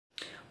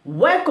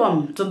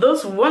Welcome to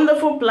this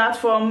wonderful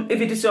platform.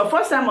 If it is your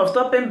first time of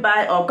stopping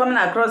by or coming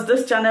across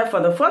this channel for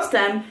the first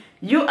time,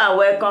 you are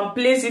welcome.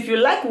 Please, if you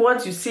like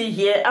what you see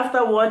here,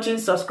 after watching,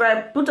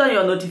 subscribe, put on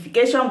your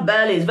notification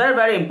bell. It's very,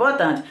 very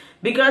important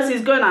because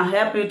it's going to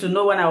help you to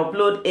know when I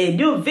upload a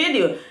new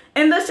video.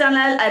 In this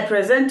channel, I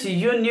present to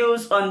you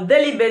news on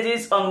daily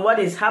basis on what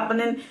is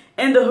happening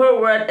in the whole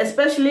world,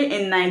 especially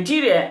in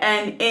Nigeria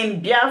and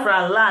in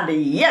Biafra land.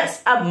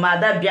 Yes,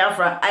 Mother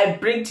Biafra, I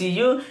bring to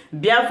you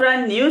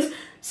Biafra news.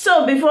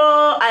 So before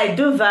I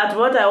do that,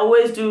 what I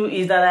always do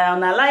is that I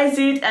analyze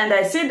it and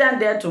I sit down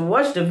there to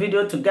watch the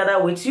video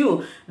together with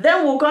you.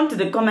 Then we'll come to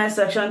the comment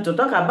section to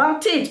talk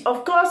about it.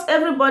 Of course,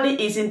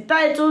 everybody is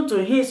entitled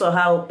to his or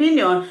her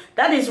opinion.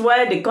 That is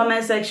why the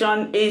comment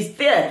section is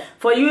there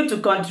for you to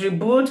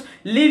contribute,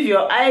 leave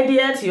your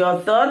ideas, your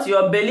thoughts,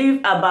 your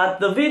belief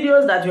about the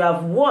videos that you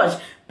have watched.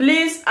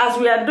 Please, as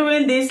we are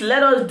doing this,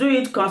 let us do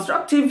it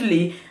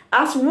constructively.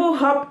 As we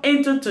hop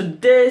into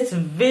today's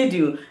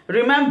video,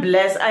 remain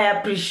blessed. I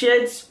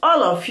appreciate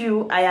all of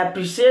you. I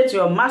appreciate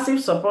your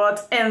massive support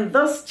in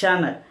this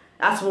channel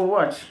as we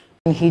watch.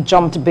 He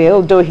jumped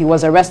bail, though he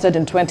was arrested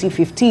in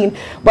 2015,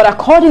 but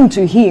according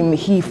to him,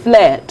 he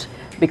fled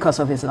because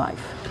of his life.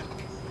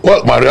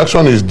 Well, my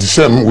reaction is the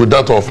same with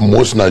that of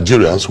most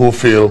Nigerians who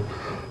feel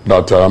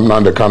that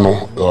Nnamdi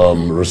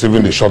Kanu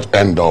receiving the short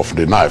end of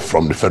the knife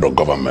from the federal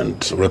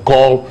government.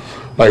 Recall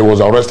that he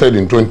was arrested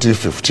in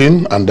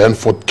 2015 and then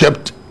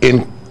kept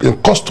in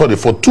custody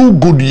for 2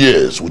 good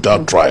years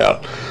without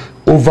trial,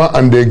 over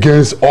and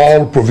against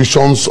all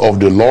provisions of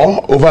the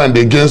law, over and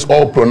against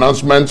all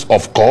pronouncements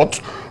of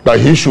court that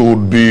he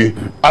should be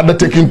either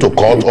taken to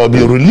court or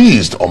be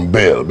released on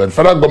bail. But the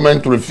federal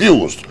government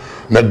refused,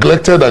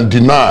 neglected and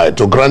denied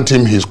to grant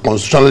him his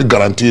constitutionally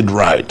guaranteed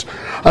right.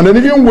 And then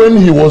even when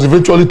he was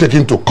eventually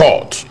taken to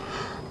court,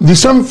 the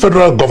same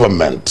federal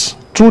government,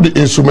 through the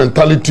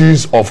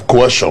instrumentalities of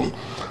coercion,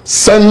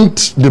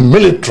 sent the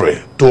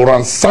military to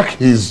ransack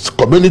his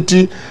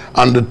community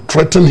and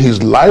threaten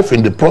his life.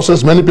 In the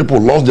process, many people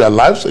lost their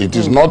lives. It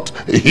is not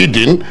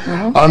hidden.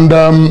 And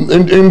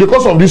in the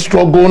course of this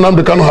struggle,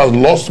 Nnamdi Kanu has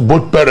lost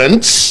both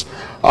parents,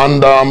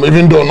 and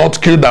even though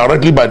not killed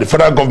directly by the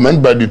federal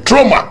government, but the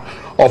trauma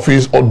of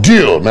his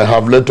ordeal may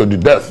have led to the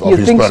death of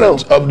his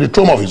parents. So? The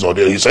trauma of his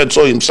ordeal. He said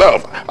so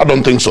himself. I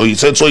don't think so. He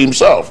said so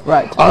himself.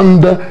 Right.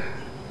 And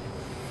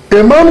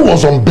a man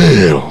was on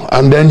bail,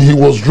 and then he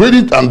was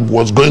ready and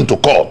was going to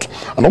court.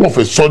 And all of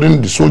a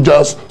sudden, the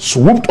soldiers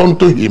swooped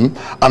onto him,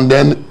 and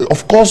then,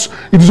 of course,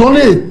 it is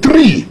only a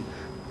tree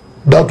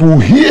that will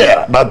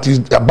hear that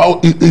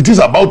it is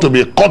about to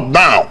be cut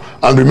down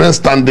and remain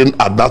standing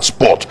at that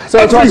spot. So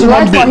it was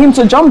right for him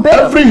to jump bail.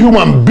 Every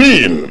human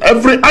being,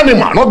 every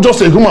animal, not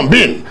just a human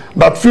being,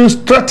 that feels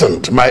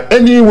threatened by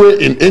any way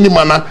in any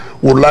manner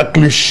will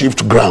likely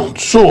shift ground.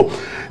 So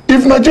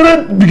if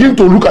Nigeria begin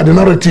to look at the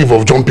narrative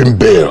of jumping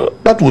bail,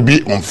 that would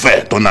be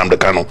unfair to Nnamdi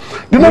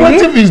Kanu. The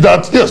narrative is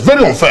that, yes,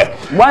 very unfair.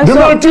 Why the so?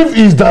 narrative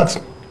is that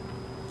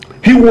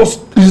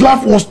his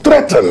life was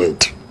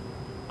threatened,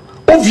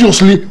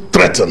 obviously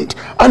threatened,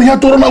 and he had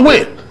to run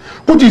away,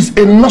 which is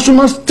a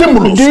national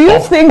stimulus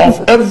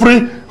of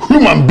every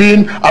human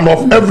being and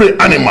of every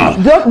animal.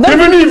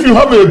 Even if you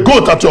have a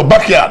goat at your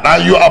backyard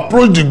and you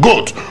approach the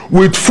goat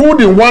with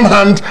food in one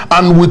hand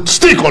and with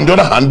stick on the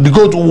other hand, the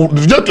goat will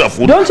reject your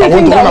food. Don't you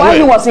think that while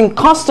he was in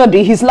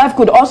custody, his life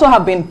could also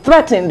have been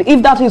threatened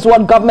if that is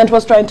what government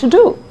was trying to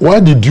do? Why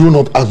did you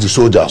not ask the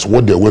soldiers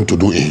what they went to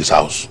do in his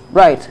house?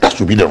 Right. That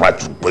should be the right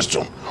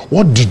question.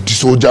 What did the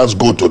soldiers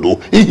go to do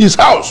in his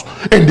house?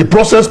 In the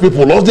process,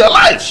 people lost their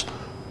lives.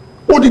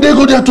 What did they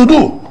go there to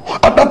do?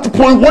 At that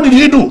point, what did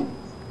he do?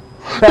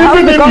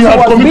 Even if he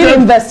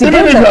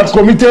had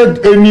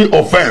committed any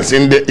offense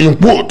in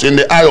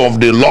the eye of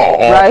the law,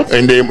 or right,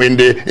 in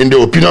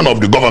the opinion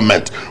of the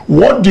government,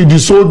 what did the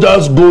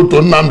soldiers go to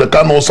Nnamdi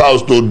Kanu's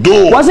house to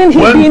do? Wasn't he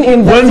being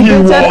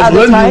investigated at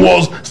the time? When he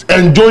was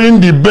enjoying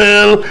the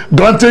bail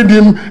granted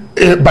him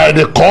by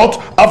the court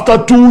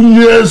after 2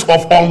 years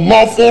of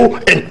unlawful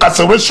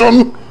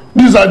incarceration?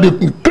 These are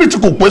the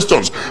critical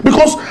questions,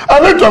 because I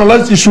like to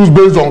analyze issues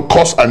based on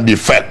cause and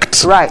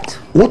effect. Right.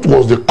 What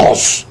was the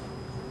cause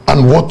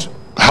and what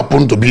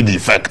happened to be the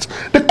effect?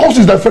 The cause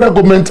is that federal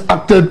government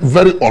acted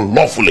very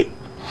unlawfully.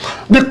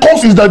 The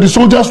cause is that the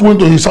soldiers went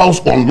to his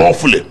house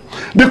unlawfully.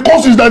 The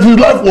cause is that his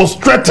life was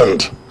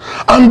threatened.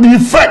 And the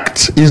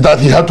effect is that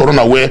he had to run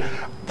away,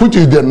 which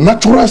is the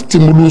natural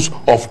stimulus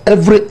of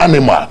every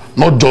animal,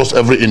 not just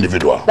every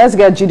individual. Let's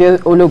get Jide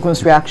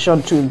Ologun's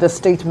reaction to the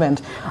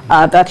statement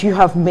that you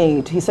have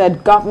made. He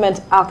said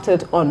government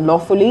acted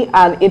unlawfully,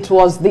 and it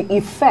was the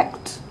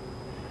effect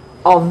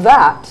of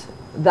that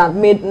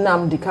made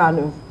Nnamdi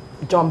Kanu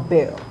jump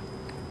bail.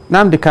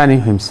 Nnamdi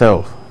Kanu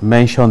himself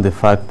mentioned the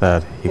fact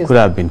that he could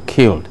have been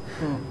killed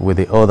with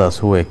the others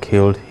who were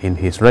killed in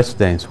his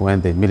residence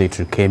when the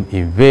military came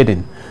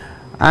invading.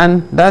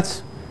 And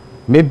that's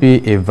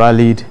maybe a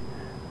valid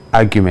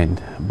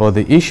argument, but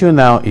the issue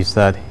now is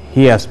that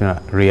he has been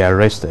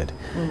rearrested.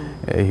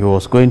 He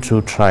was going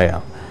through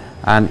trial.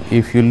 And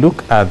if you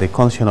look at the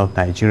Constitution of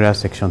Nigeria,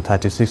 Section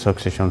 36 or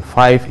Section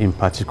 5 in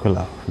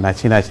particular,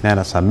 1999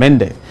 as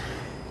amended,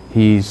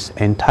 he's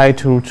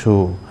entitled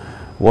to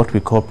what we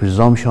call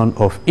presumption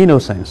of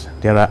innocence.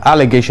 There are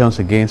allegations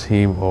against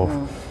him of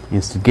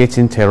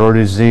instigating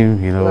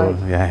terrorism, you know,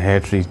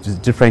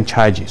 different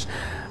charges.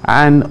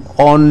 And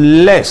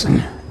unless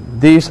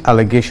these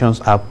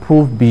allegations are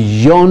proved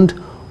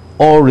beyond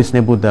all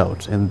reasonable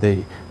doubt in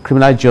the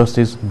criminal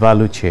justice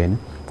value chain,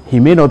 he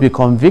may not be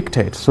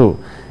convicted. So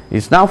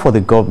it's now for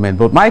the government.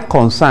 But my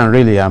concern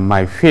really and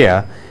my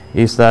fear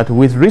is that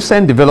with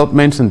recent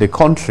developments in the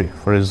country,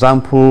 for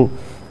example,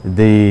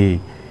 the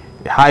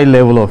high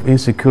level of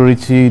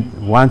insecurity,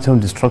 wanton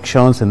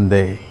destructions in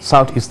the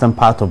southeastern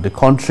part of the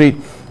country,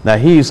 that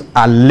he is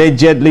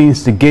allegedly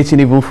instigating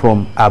even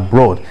from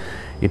abroad,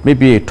 it may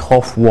be a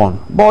tough one.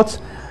 But,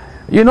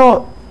 you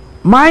know,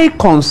 my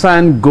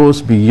concern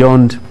goes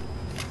beyond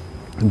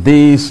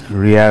this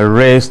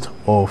rearrest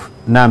of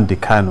Nnamdi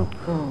Kanu.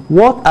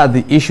 What are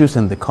the issues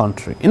in the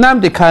country?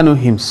 Nnamdi Kanu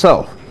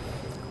himself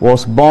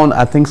was born,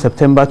 I think,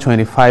 September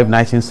 25,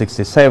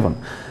 1967.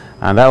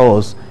 And that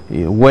was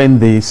when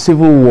the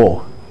civil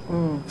war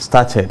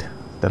started.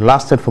 That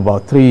lasted for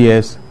about 3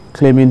 years,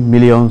 claiming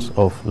millions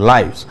of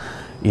lives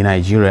in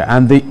Nigeria.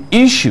 And the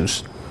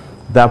issues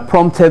that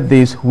prompted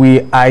this,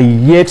 we are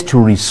yet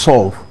to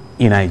resolve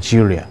in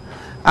Nigeria.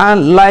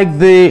 And like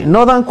the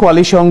Northern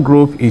Coalition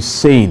Group is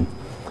saying,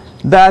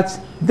 that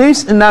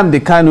this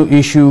Nnamdi Kanu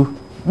issue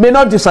may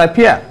not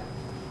disappear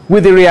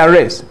with the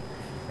rearrest.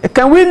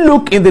 Can we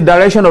look in the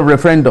direction of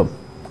referendum?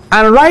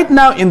 And right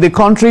now in the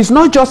country, it's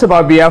not just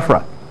about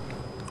Biafra.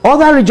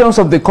 Other regions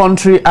of the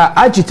country are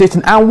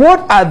agitating. And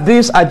what are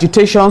these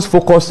agitations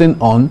focusing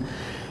on?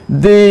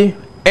 The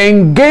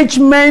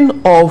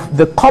engagement of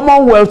the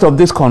commonwealth of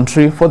this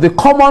country for the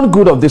common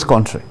good of this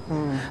country.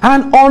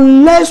 And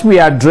unless we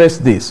address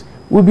this,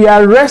 we'll be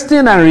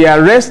arresting and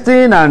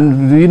rearresting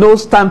and, you know,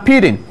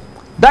 stampeding.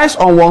 That's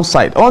on one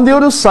side. On the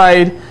other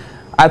side,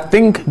 I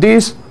think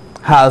this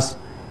has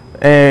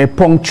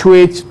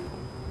punctuated,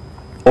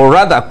 or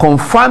rather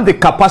confirmed, the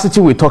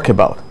capacity we talk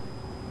about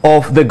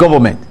of the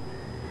government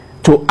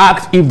to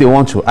act if they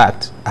want to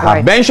act. I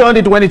have mentioned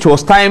it when it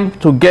was time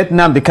to get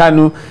Nnamdi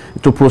Kanu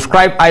to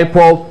proscribe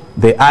IPOB,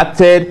 they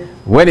acted.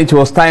 When it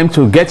was time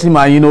to get him,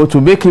 you know,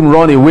 to make him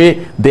run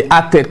away, they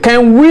acted.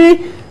 Can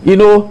we, you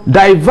know,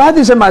 divert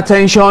the same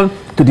attention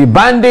to the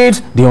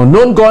bandits, the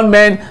unknown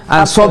gunmen,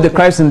 and solve the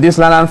crisis in this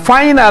land? And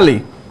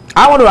finally,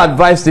 I want to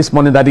advise this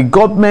morning that the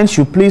government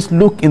should please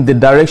look in the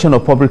direction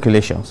of public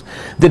relations.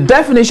 The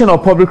definition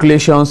of public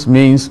relations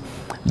means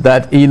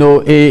that, you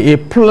know, a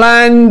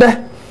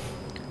planned,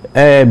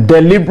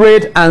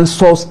 deliberate and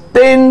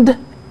sustained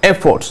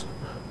effort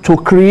to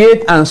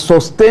create and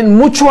sustain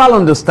mutual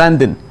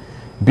understanding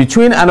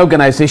between an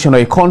organization or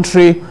a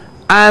country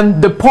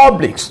and the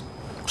publics.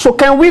 So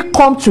can we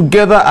come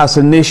together as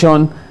a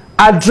nation,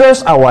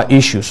 address our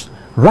issues,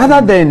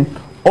 rather than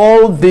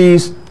all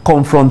these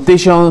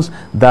confrontations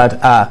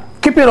that are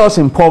keeping us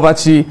in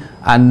poverty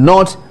and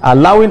not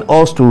allowing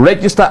us to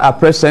register our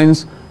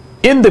presence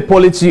in the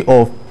polity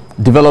of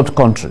developed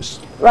countries?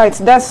 Right,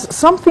 there's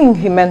something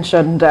he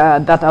mentioned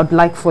that I'd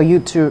like for you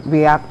to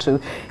react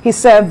to. He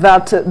said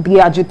that the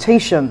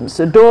agitations,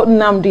 though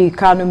Nnamdi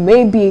Kanu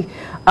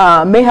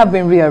may have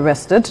been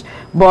rearrested,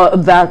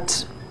 but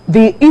that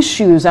the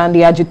issues and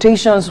the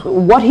agitations,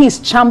 what he's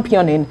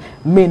championing,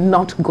 may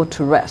not go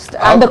to rest.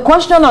 And the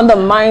question on the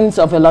minds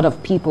of a lot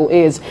of people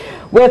is,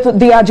 with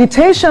the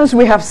agitations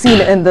we have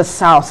seen in the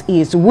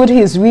Southeast, would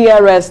his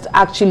rearrest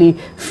actually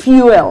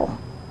fuel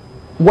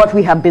what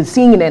we have been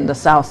seeing in the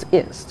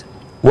Southeast?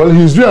 Well,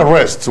 his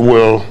rearrest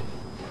will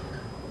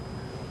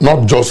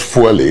not just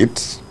fuel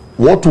it.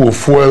 What will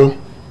fuel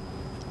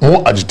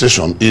more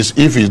agitation is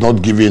if he's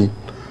not given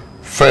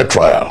fair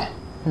trial.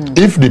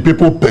 If the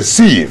people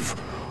perceive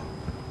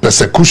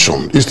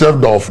persecution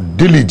instead of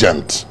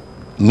diligent,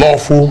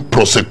 lawful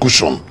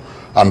prosecution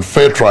and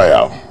fair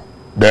trial,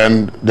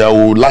 then there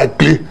will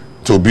likely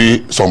to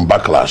be some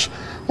backlash.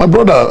 My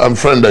brother and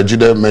friend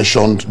Ajide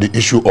mentioned the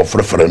issue of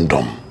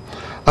referendum.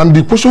 And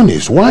the question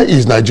is, why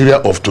is Nigeria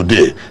of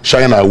today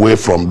shying away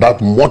from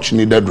that much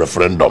needed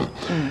referendum?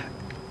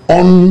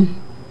 On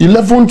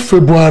 11th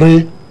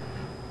February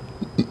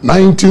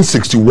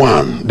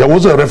 1961, there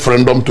was a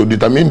referendum to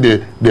determine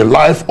the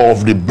life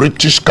of the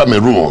British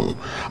Cameroon.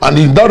 And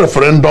in that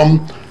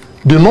referendum,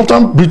 the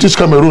northern British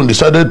Cameroon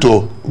decided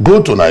to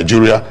go to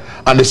Nigeria,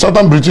 and the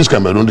southern British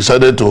Cameroon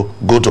decided to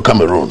go to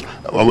Cameroon.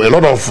 A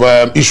lot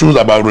of issues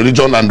about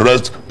religion and the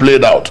rest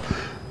played out.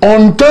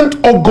 On 10th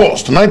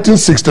August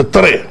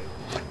 1963,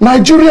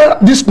 Nigeria,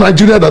 this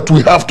Nigeria that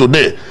we have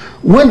today,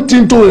 went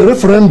into a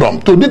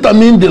referendum to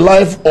determine the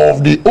life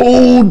of the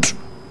old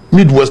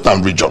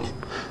Midwestern region.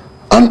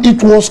 And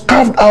it was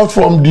carved out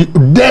from the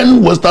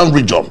then Western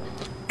region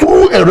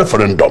through a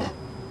referendum.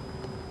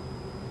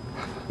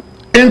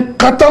 In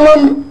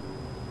Catalan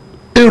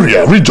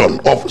area, region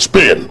of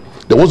Spain,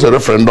 there was a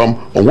referendum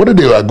on whether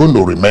they were going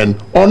to remain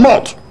or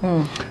not.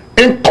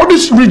 In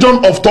Kurdish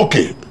region of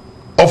Turkey,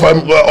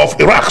 of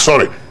Iraq,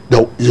 sorry,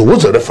 there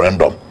was a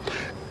referendum.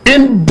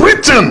 In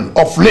Britain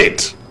of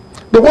late,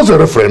 there was a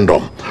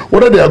referendum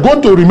whether they are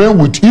going to remain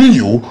with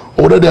EU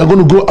or whether they are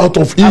going to go out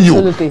of EU.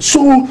 Absolutely.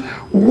 So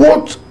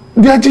what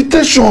the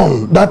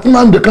agitation that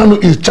Nnamdi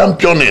Kanu is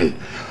championing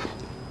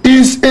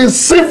is a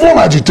civil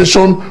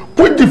agitation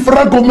which the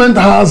federal government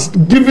has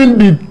given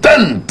the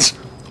tent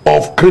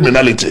of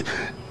criminality.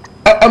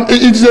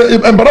 It's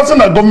embarrassing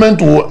that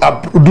government will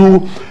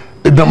do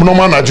the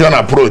normal Nigerian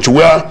approach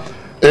where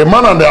a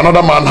man and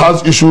another man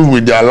has issues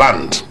with their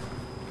land.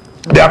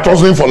 They are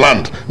tussling for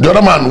land. The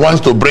other man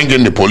wants to bring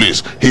in the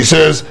police. He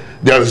says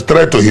there is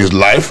threat to his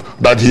life,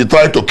 that he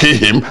tried to kill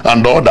him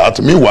and all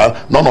that.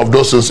 Meanwhile, none of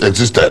those things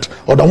existed.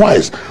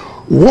 Otherwise,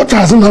 what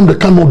has Nnamdi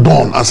Kanu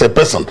done as a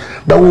person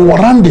that will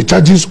warrant the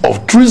charges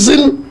of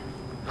treason,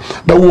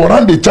 that will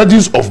warrant the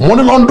charges of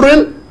money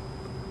laundering,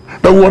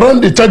 that will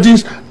warrant the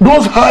charges,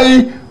 those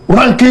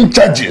high-ranking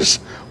charges,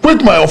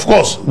 which of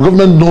course,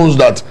 government knows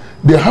that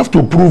they have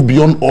to prove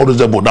beyond all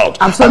reasonable doubt.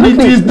 Absolutely.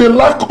 And it is the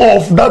lack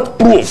of that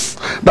proof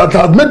that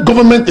has made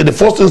government in the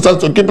first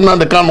instance to keep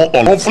Nnamdi Kanu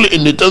unlawfully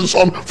in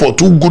detention for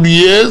 2 good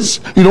years.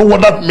 You know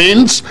what that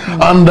means?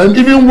 And then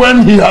even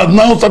when he has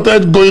now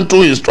started going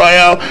through his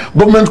trial,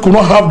 government could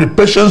not have the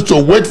patience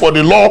to wait for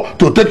the law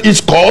to take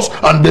its course,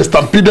 and they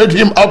stampeded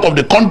him out of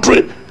the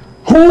country.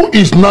 Who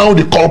is now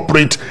the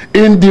culprit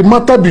in the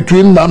matter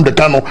between Nnamdi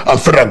Kanu and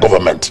federal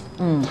government?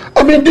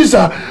 I mean,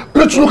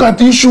 let's look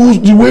at issues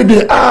the way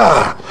they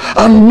are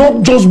and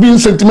not just being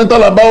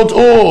sentimental about,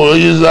 oh,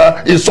 he's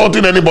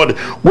insulting anybody.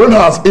 When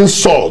has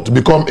insult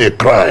become a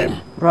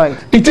crime? Right.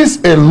 It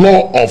is a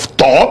law of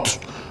thought.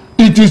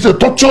 It is a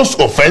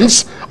tortious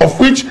offense of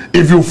which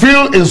if you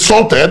feel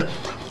insulted,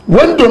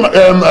 when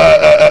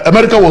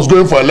America was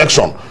going for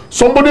election,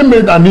 somebody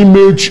made an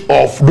image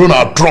of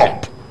Donald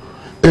Trump,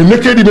 a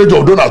naked image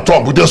of Donald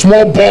Trump with a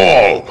small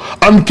ball,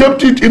 and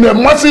kept it in a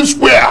massive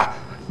square.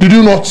 Did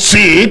you not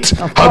see it?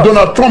 Had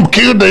Donald Trump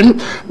killed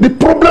him? The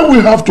problem we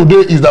have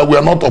today is that we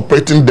are not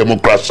operating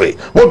democracy.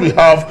 What we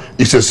have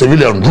is a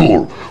civilian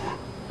rule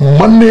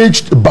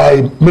managed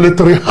by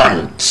military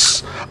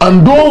hands.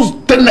 And those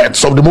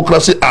tenets of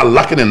democracy are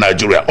lacking in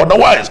Nigeria.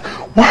 Otherwise,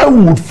 why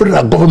would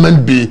federal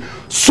government be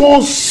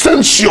so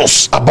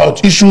sensuous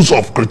about issues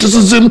of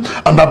criticism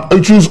and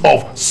issues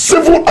of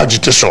civil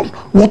agitation?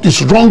 What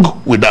is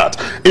wrong with that?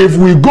 If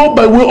we go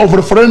by way of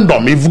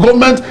referendum, if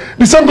government,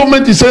 the same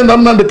government is saying that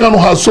Nnamdi Kanu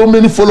has so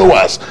many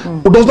followers,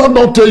 does that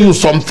not tell you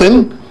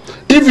something?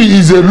 If he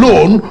is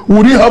alone,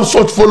 would he have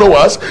such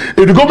followers?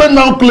 If the government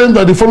now claims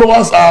that the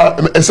followers are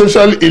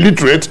essentially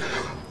illiterate,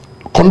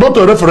 conduct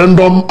a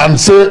referendum and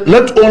say,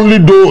 let only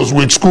those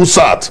with school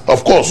cert.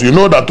 Of course, you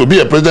know that to be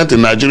a president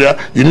in Nigeria,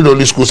 you need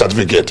only school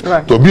certificate.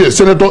 Right. To be a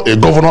senator, a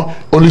governor,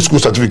 only school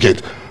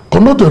certificate.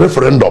 Conduct a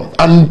referendum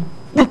and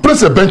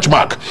place a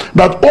benchmark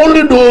that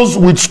only those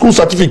with school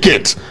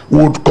certificate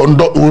would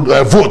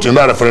vote in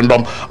that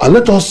referendum, and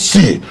let us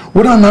see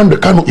whether Nnamdi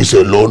Kanu is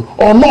alone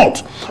or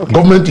not. Okay.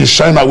 Government is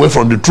shying away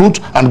from the truth,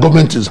 and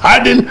government is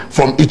hiding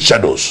from its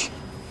shadows.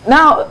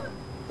 Now,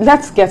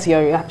 let's get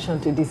your reaction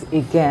to this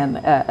again,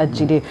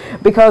 Jide,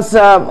 because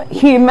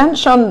he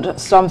mentioned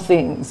some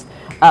things,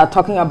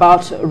 talking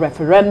about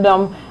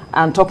referendum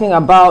and talking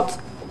about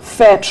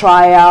fair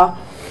trial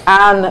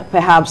and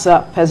perhaps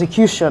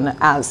persecution,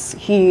 as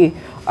he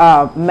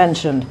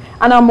mentioned.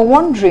 And I'm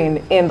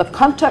wondering, in the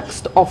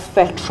context of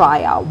fair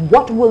trial,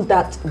 what will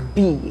that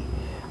be?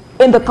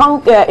 In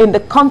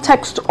the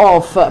context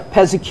of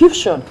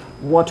persecution,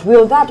 what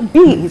will that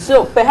be?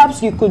 So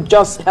perhaps you could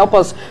just help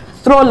us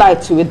throw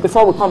light to it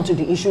before we come to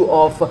the issue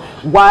of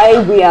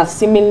why we are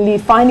seemingly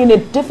finding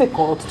it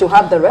difficult to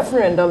have the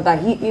referendum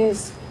that he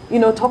is,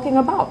 talking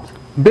about.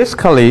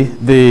 Basically,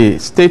 the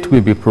state will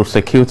be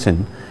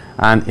prosecuting,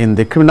 and in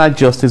the criminal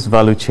justice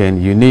value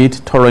chain, you need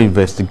thorough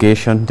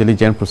investigation,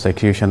 diligent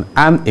prosecution,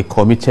 and a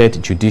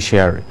committed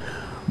judiciary.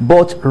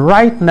 But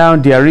right now,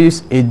 there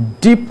is a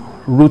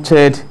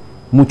deep-rooted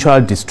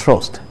mutual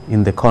distrust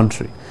in the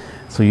country.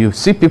 So you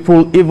see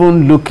people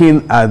even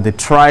looking at the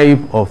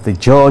tribe of the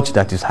judge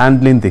that is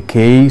handling the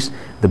case,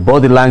 the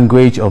body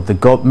language of the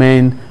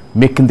government,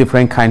 making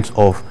different kinds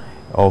of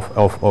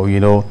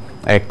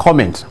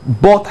comments.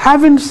 But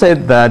having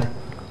said that,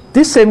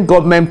 this same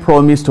government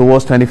promised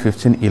towards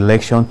 2015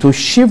 election to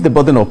shift the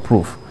burden of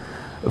proof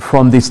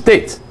from the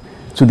state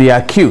to the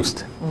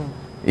accused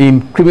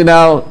in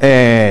criminal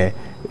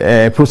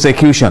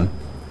prosecution.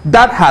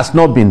 That has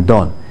not been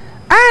done.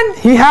 And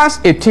he has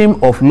a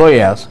team of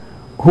lawyers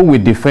who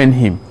will defend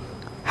him.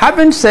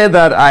 Having said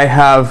that, I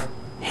have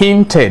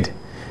hinted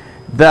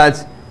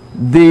that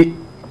the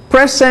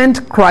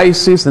present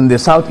crisis in the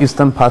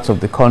southeastern parts of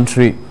the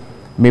country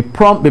may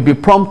be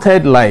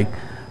prompted like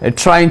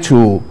trying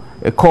to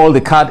call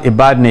the cat a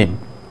bad name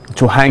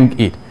to hang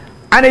it.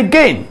 And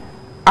again,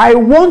 I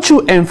want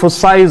to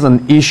emphasize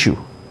an issue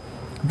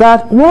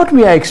that what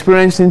we are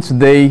experiencing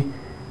today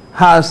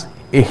has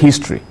a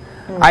history.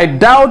 I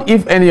doubt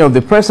if any of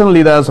the present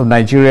leaders of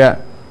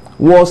Nigeria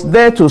was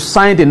there to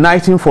sign the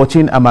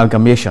 1914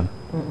 amalgamation.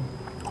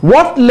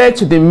 What led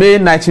to the May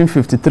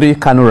 1953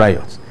 Kanu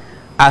riots?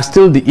 are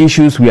still the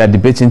issues we are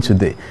debating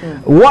today.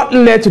 What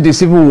led to the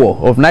civil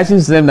war of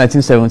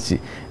 1967-1970?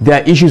 There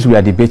are issues we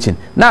are debating.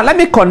 Now, let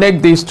me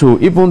connect this to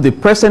even the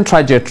present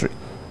trajectory.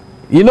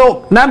 You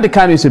know, Nnamdi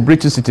Kanu is a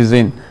British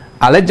citizen.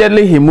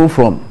 Allegedly, he moved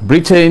from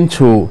Britain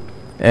to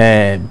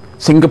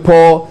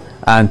Singapore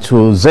and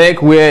to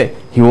Zurich, where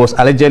he was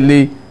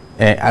allegedly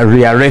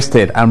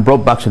rearrested and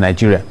brought back to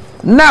Nigeria.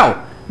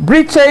 Now,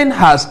 Britain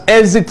has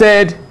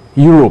exited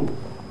Europe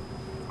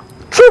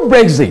through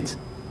Brexit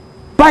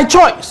by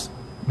choice.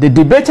 They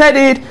debated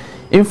it.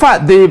 In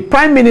fact, the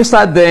Prime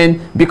Minister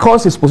then,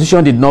 because his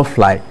position did not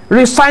fly,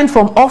 resigned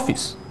from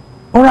office.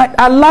 All right,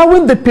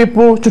 allowing the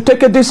people to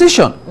take a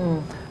decision.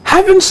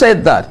 Having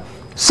said that,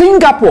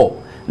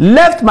 Singapore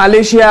left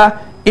Malaysia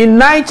in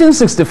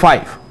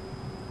 1965.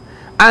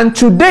 And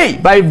today,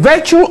 by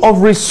virtue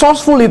of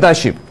resourceful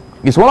leadership,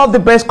 is one of the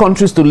best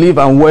countries to live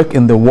and work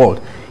in the world.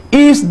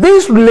 Is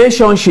this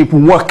relationship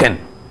working?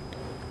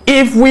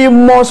 If we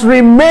must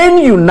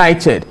remain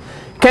united,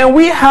 can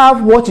we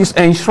have what is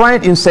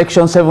enshrined in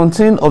Section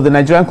 17 of the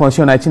Nigerian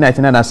Constitution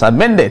 1999 as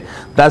amended,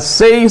 that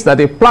says that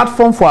a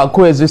platform for our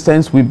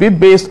coexistence will be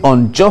based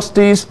on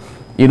justice,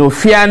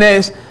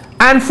 fairness,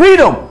 and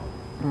freedom?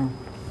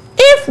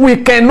 If we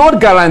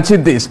cannot guarantee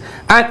this,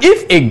 and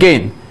if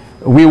again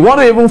we want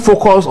to even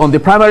focus on the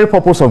primary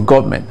purpose of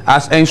government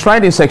as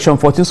enshrined in Section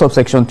 14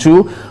 subsection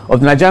 2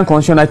 of the Nigerian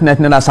Constitution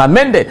 1999 as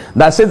amended,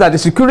 that says that the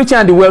security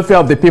and the welfare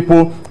of the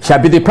people shall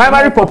be the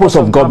primary purpose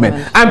of government,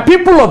 and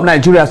people of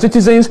Nigeria,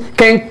 citizens,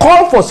 can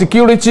call for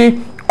security,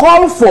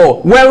 call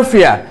for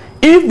welfare,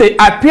 if they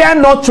appear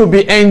not to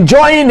be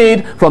enjoying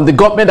it from the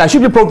government that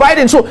should be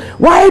providing. So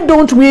why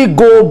don't we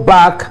go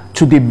back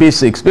to the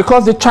basics?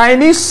 Because the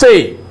Chinese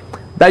say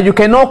that you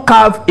cannot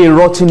carve a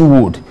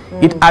rotten wood.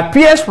 It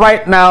appears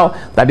right now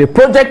that the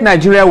project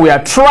Nigeria we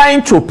are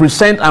trying to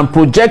present and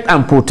project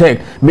and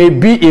protect may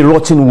be a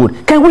rotten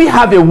wood. Can we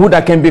have a wood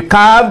that can be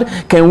carved?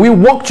 Can we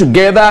work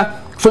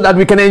together so that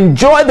we can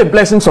enjoy the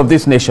blessings of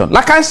this nation?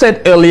 Like I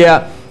said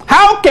earlier,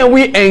 how can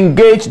we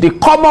engage the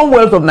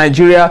commonwealth of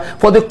Nigeria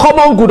for the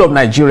common good of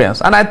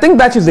Nigerians? And I think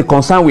that is the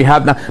concern we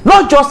have now,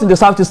 not just in the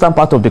southeastern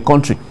part of the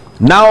country.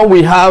 Now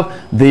we have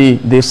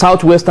the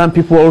southwestern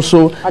people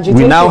also.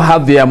 We now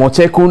have the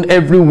Amotekun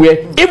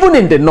everywhere, even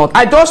in the north.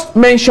 I just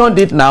mentioned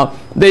it now.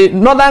 The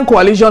Northern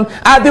Coalition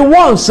are the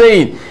ones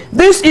saying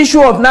this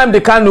issue of Nnamdi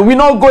Kanu will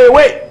not go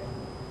away.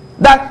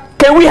 That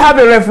can we have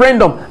a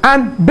referendum?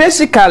 And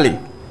basically,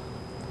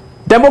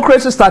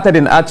 democracy started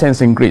in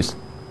Athens in Greece.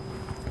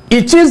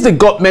 It is the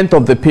government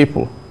of the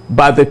people,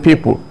 by the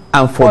people,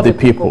 and for the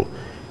people.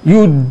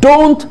 You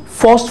don't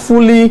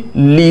forcefully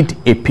lead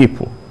a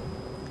people.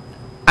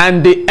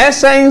 And the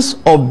essence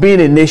of being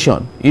a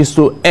nation is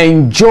to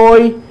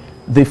enjoy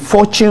the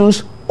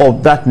fortunes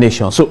of that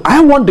nation. So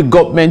I want the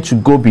government to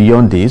go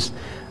beyond this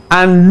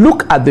and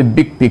look at the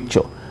big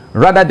picture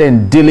rather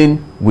than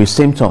dealing with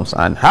symptoms.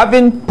 And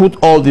having put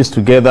all this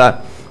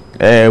together,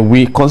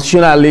 we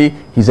constitutionally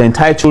is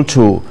entitled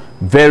to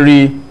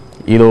very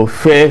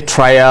fair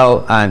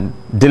trial and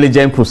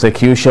diligent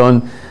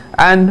prosecution.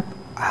 And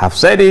I have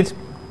said it,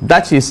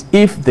 that is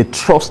if the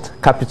trust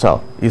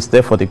capital is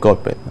there for the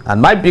government.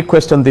 And my big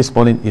question this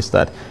morning is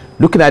that,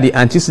 looking at the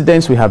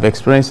antecedents we have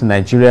experienced in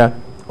Nigeria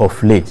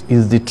of late,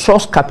 is the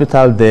trust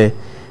capital there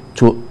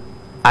to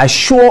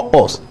assure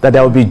us that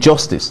there will be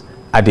justice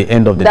at the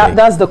end of the day?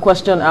 That's the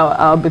question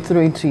I'll be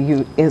throwing to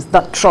you. Is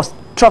that trust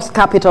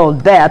capital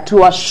there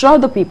to assure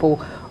the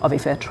people of a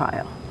fair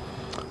trial?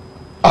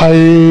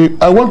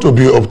 I want to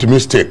be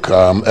optimistic,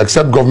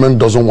 except government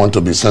doesn't want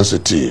to be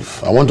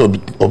sensitive. I want to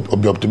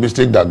be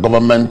optimistic that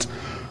government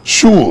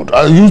should,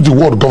 I use the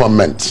word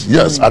government,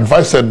 yes,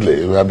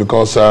 advisedly,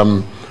 because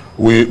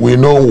we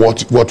know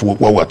what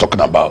we're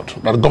talking about.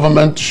 That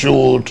government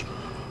should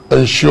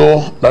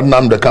ensure that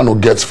Nnamdi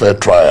Kanu gets fair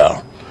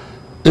trial.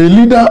 A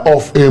leader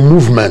of a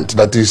movement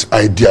that is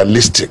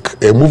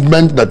idealistic, a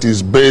movement that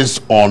is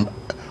based on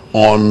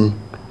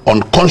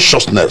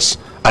consciousness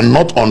and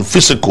not on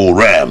physical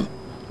realm,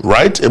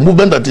 right? A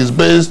movement that is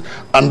based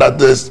and that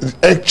is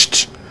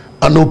etched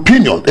an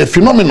opinion, a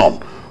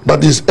phenomenon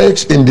that is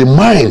etched in the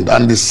mind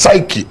and the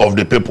psyche of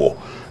the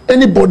people.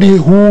 Anybody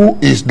who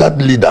is that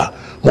leader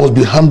must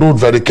be handled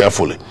very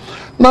carefully.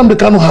 Nnamdi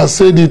Kanu has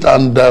said it,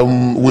 and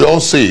we all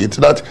say it,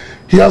 that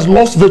he has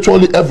lost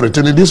virtually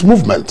everything in this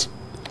movement.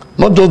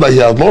 Not just that he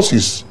has lost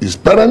his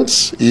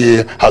parents,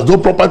 he has no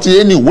property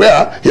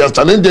anywhere, he has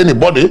challenged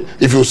anybody.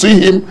 If you see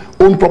him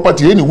own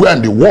property anywhere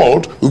in the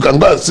world, you can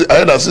go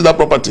ahead and see that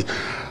property.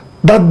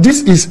 That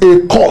this is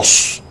a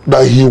cause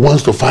that he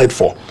wants to fight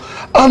for.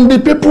 And the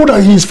people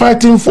that he is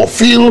fighting for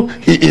feel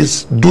he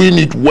is doing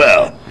it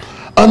well.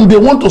 And they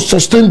want to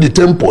sustain the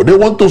tempo. They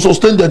want to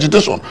sustain the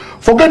agitation.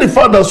 Forget the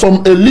fact that some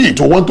elite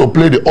who want to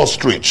play the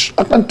ostrich.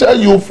 I can tell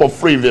you for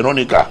free,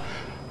 Veronica,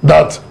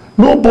 that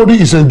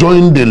nobody is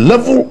enjoying the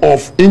level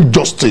of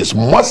injustice,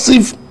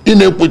 massive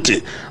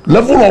inequity,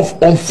 level of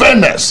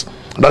unfairness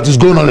that is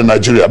going on in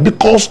Nigeria.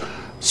 Because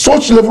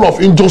such level of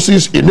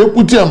injustice,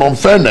 inequity, and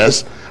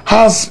unfairness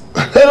has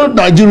held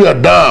Nigeria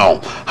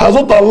down, has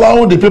not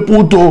allowed the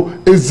people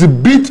to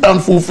exhibit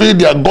and fulfill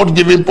their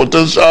God-given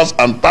potentials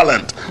and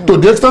talent, to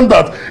the extent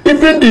that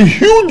even the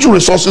huge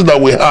resources that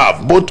we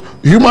have, both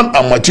human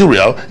and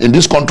material, in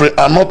this country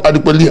are not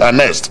adequately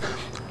harnessed.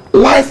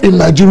 Life in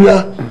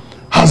Nigeria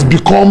has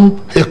become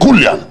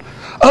Herculean,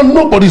 and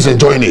nobody's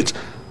enjoying it.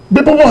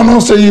 People are now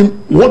saying,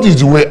 what is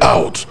the way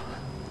out?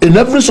 In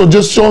every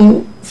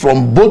suggestion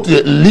from both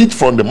the elite,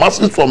 from the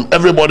masses, from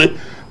everybody,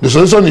 the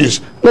solution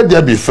is, let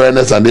there be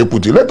fairness and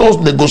equity. Let us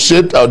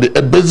negotiate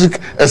the basic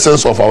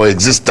essence of our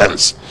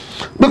existence.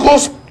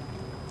 Because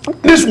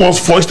this was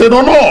foisted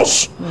on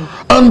us.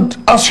 And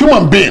as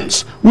human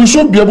beings, we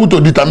should be able to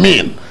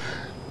determine.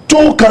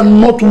 Two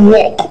cannot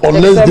walk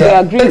unless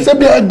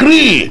they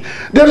agree.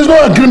 There is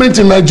no agreement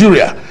in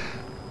Nigeria.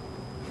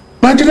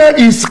 Nigeria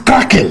is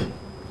cracking.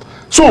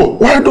 So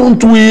why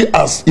don't we,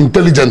 as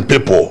intelligent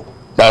people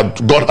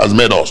that God has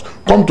made us,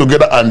 come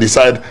together and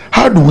decide,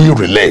 how do we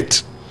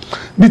relate?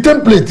 The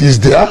template is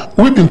there.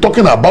 We've been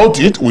talking about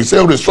it. We say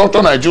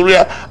restructure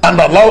Nigeria and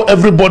allow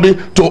everybody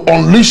to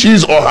unleash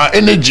his or her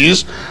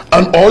energies,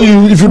 and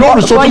if you don't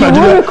restructure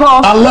Nigeria,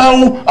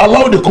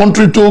 allow the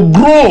country to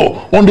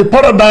grow on the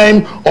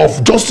paradigm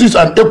of justice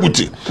and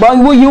equity. But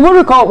you will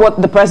recall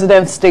what the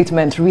president's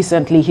statement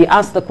recently. He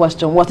asked the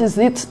question: what is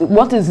it?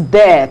 What is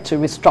there to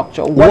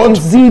restructure? What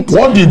is it?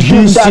 What did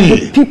he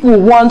see? The people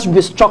want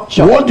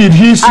restructure. What did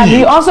he see? And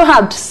he also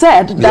had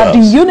said that the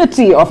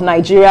unity of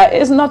Nigeria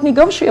is not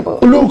negotiable.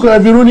 Look,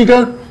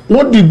 Veronica,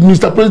 what did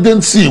Mr.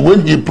 President see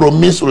when he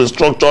promised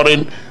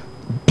restructuring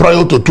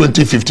prior to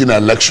 2015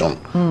 election?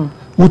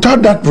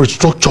 Without that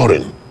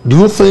restructuring, do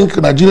you think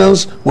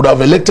Nigerians would have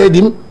elected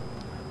him?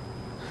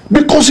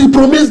 Because he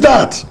promised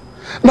that.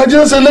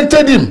 Nigerians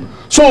elected him.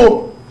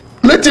 So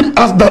let him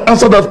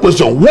answer that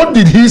question. What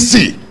did he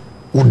see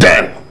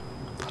then?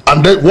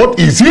 And then what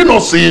is he not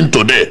seeing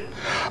today?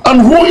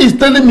 And who is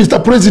telling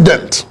Mr.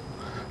 President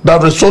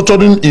that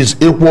restructuring is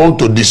equal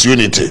to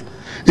disunity?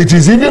 It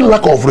is even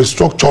lack of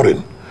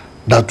restructuring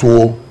that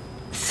will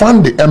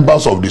fan the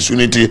embers of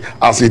disunity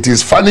as it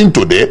is fanning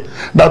today,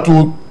 that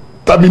will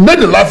terminate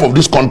the life of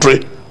this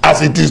country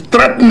as it is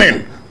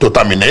threatening to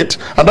terminate.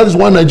 And that is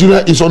why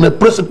Nigeria is on a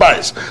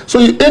precipice. So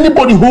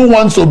anybody who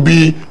wants to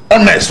be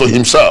honest to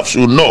himself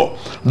should know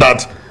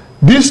that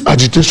this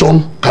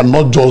agitation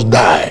cannot just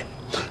die.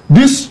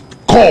 This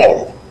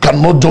call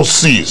cannot just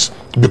cease,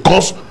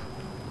 because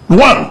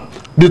one,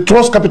 the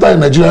trust capital in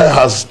Nigeria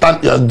has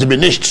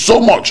diminished so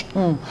much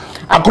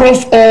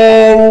across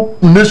all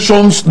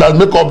nations that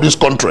make up this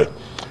country.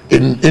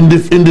 In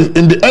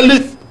the early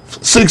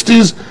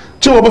 60s,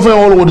 Chief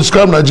Obafemi would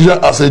describe Nigeria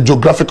as a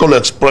geographical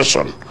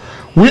expression.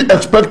 We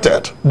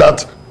expected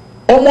that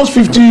almost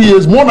 50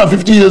 years, more than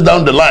 50 years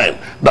down the line,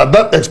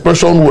 that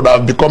expression would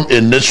have become a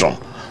nation.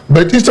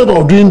 But instead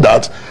of doing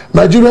that,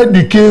 Nigeria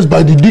decays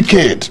by the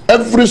decade.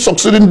 Every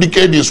succeeding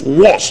decade is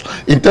worse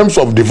in terms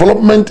of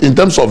development, in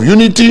terms of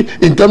unity,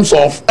 in terms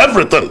of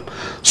everything.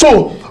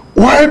 So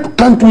why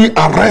can't we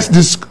arrest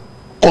this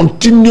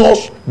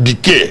continuous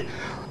decay,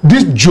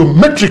 this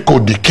geometrical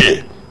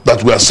decay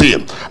that we are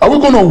seeing? Are we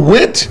going to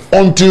wait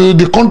until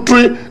the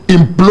country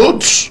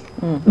implodes?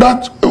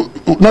 That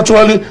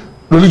naturally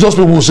religious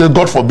people will say,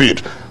 God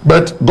forbid.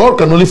 But God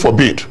can only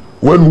forbid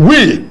when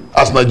we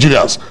as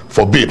Nigerians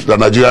forbid that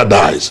Nigeria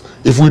dies.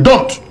 If we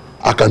don't,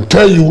 I can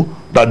tell you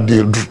that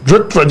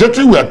the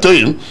trajectory we are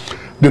taking,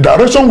 the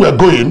direction we are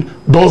going,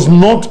 does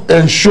not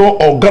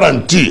ensure or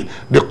guarantee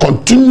the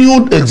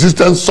continued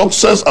existence,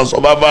 success and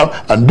survival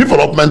and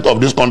development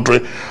of this country.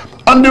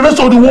 And the rest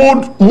of the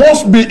world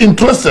must be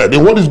interested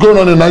in what is going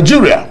on in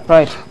Nigeria.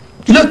 Right.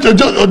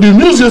 The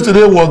news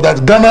yesterday was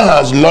that Ghana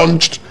has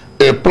launched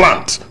a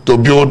plant to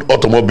build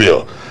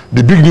automobile.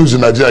 The big news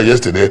in Nigeria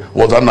yesterday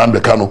was that Nnamdi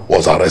Kanu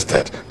was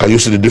arrested. Can you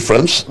see the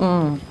difference?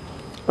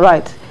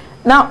 Right.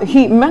 Now,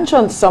 he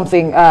mentioned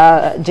something,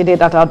 Jide,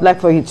 that I'd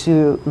like for you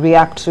to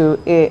react to.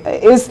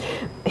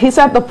 He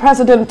said the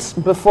president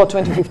before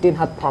 2015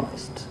 had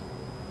promised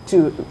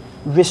to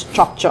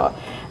restructure.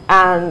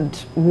 And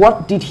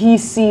what did he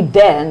see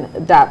then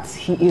that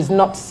he is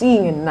not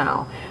seeing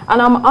now? And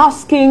I'm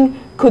asking,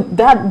 could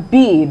that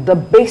be the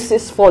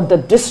basis for the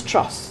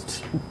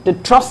distrust, the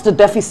trust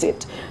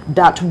deficit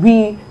that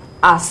we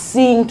are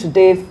seeing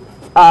today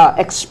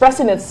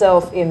expressing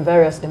itself in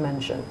various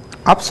dimensions?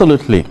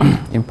 Absolutely.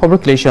 In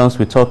public relations,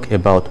 we talk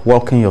about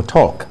walking your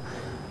talk.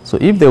 So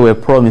if there were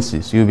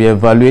promises, you'll be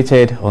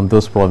evaluated on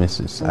those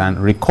promises. And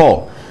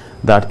recall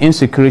that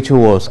insecurity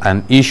was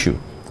an issue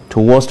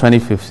towards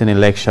 2015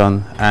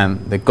 election, and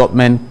the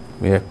government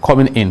were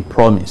coming in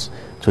promise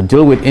to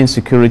deal with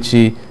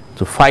insecurity,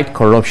 to fight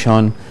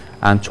corruption,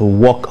 and to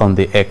work on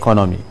the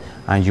economy.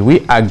 And you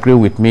will agree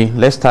with me,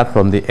 let's start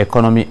from the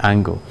economy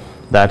angle,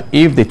 that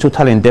if the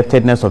total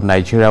indebtedness of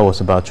Nigeria was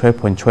about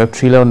 12.12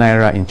 trillion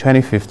naira in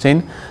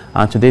 2015,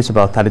 and today it's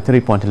about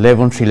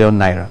 33.11 trillion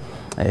naira,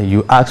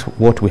 you ask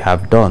what we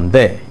have done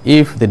there.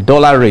 If the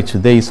dollar rate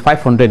today is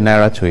 500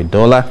 naira to a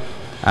dollar,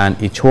 and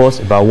it was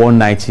about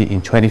 190 in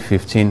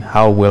 2015,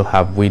 how well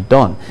have we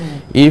done?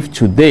 If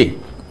today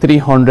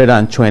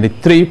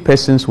 323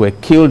 persons were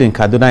killed in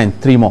Kaduna in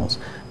 3 months.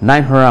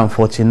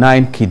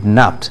 949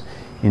 kidnapped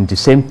in the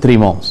same 3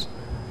 months.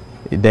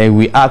 Then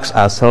we ask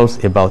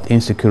ourselves about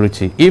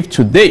insecurity. If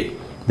today,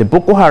 the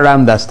Boko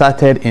Haram that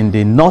started in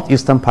the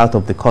northeastern part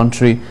of the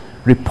country,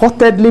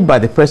 reportedly by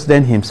the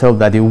president himself,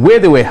 that the way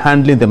they were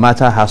handling the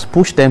matter has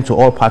pushed them to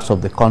all parts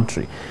of the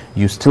country,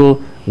 you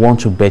still want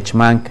to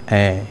benchmark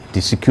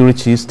the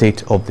security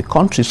state of the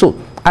country. So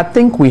I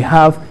think we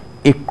have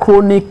a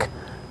chronic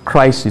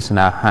crisis in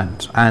our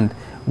hands, and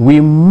we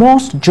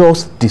must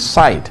just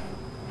decide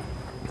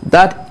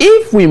that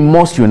if we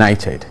must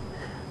united,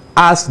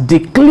 as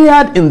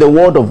declared in the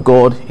word of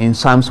God in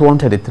Psalms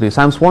 133.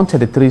 Psalms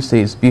 133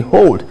 says,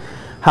 behold,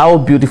 how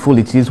beautiful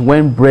it is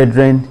when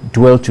brethren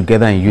dwell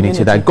together in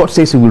unity. That God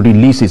says he will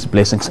release his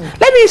blessings.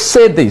 Let me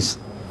say this.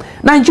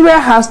 Nigeria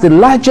has the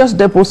largest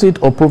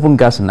deposit of proven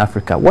gas in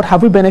Africa. What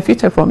have we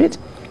benefited from it?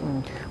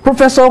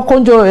 Professor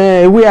Konjo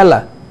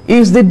Iweala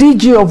is the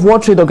DG of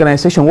World Trade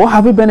Organization. What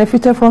have we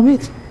benefited from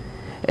it?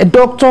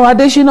 Dr.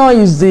 Adesina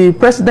is the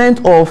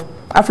president of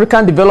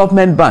African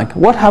Development Bank.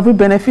 What have we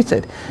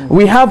benefited?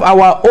 We have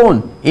our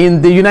own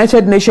in the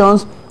United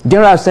Nations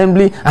General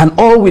Assembly, and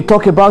all we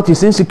talk about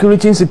is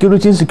insecurity,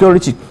 insecurity,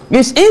 insecurity.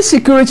 It's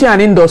insecurity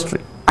and industry.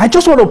 I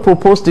just want to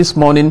propose this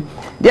morning,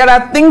 there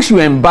are things you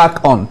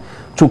embark on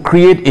to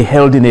create a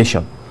healthy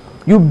nation.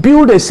 You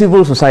build a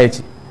civil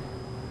society,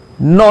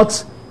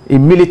 not a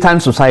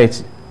militant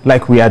society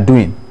like we are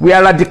doing. We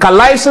are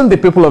radicalizing the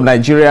people of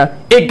Nigeria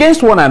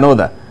against one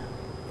another.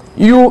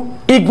 You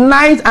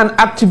ignite and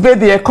activate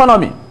the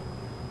economy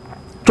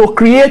to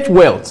create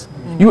wealth.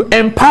 You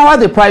empower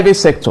the private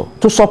sector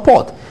to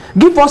support.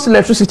 Give us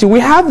electricity.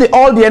 We have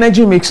all the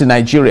energy mix in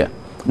Nigeria.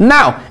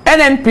 Now,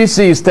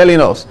 NNPC is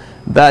telling us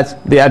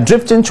that they are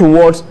drifting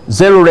towards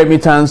zero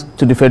remittance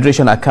to the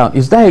Federation account.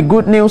 Is that a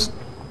good news?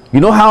 You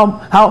know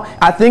how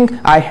I think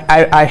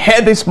I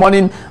heard this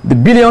morning the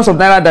billions of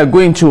naira that are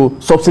going to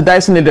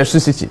subsidizing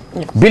electricity.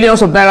 Yes.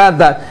 Billions of naira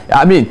that,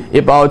 I mean,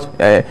 about,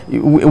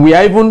 we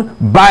are even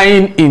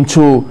buying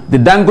into the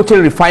Dangote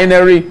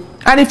refinery.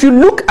 And if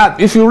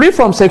you read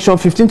from section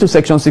 15 to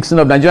section 16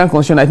 of Nigerian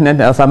Constitution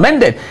 1990 as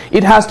amended,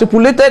 it has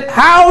stipulated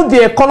how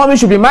the economy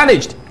should be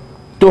managed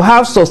to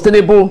have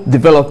sustainable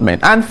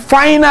development. And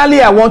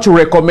finally, I want to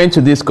recommend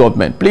to this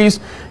government, please,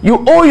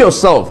 you owe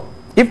yourself,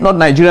 if not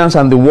Nigerians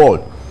and the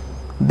world,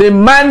 the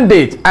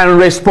mandate and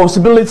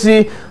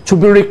responsibility to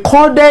be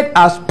recorded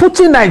as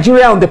putting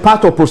Nigeria on the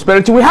path of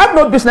prosperity. We have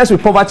no business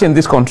with poverty in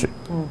this country.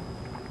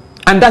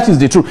 And that is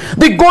the truth.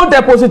 The gold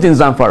deposit in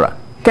Zamfara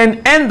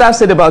can earn that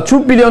state about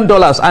 $2 billion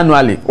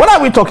annually. What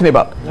are we talking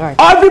about? Right.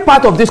 Every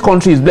part of this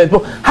country is blessed.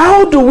 But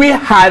how do we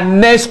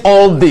harness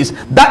all this?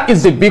 That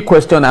is the big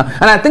question now.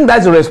 And I think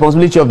that's the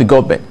responsibility of the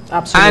government.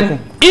 Absolutely. And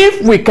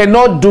if we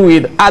cannot do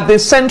it at the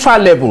central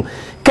level,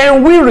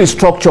 can we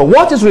restructure?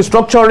 What is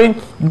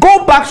restructuring?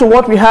 Go back to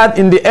what we had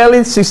in the early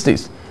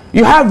 60s.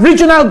 You have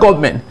regional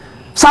government,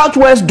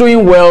 Southwest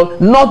doing well,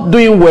 North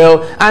doing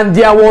well, and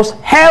there was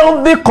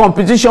healthy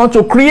competition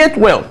to create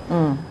wealth.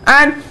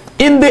 And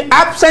in the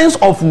absence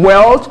of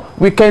wealth,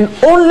 we can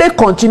only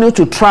continue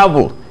to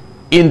travel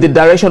in the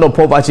direction of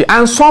poverty.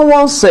 And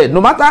someone said,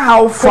 no matter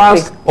how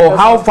fast or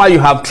how far you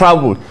have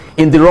traveled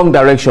in the wrong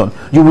direction,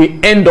 you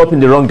will end up in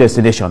the wrong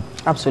destination.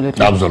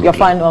 Absolutely. Absolutely. Your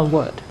final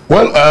word.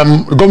 Well,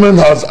 the government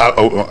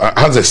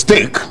has a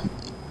stake.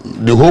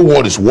 The whole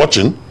world is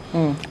watching.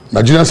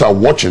 Nigerians are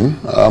watching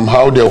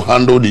how they'll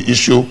handle the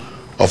issue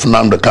of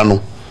Nnamdi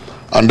Kanu.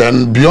 And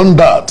then beyond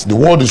that, the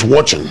world is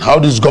watching how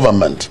this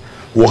government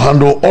will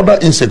handle other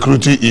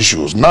insecurity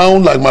issues. Now,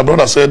 like my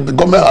brother said, the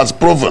government has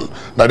proven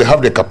that they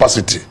have the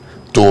capacity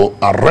to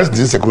arrest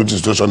the insecurity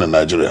situation in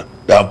Nigeria.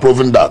 They have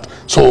proven that.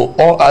 So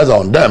all eyes are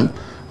on them.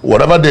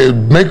 Whatever they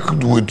make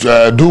with,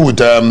 do with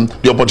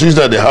the opportunities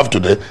that they have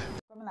today.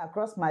 Coming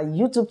across my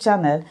YouTube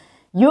channel,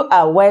 you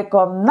are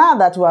welcome. Now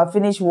that we have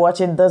finished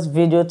watching this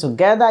video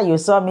together, you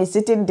saw me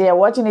sitting there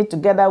watching it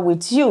together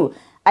with you.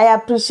 I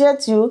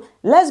appreciate you.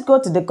 Let's go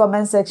to the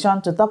comment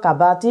section to talk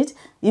about it.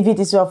 If it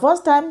is your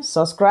first time,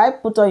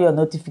 subscribe, put on your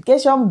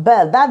notification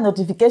bell. That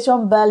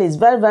notification bell is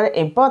very, very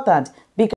important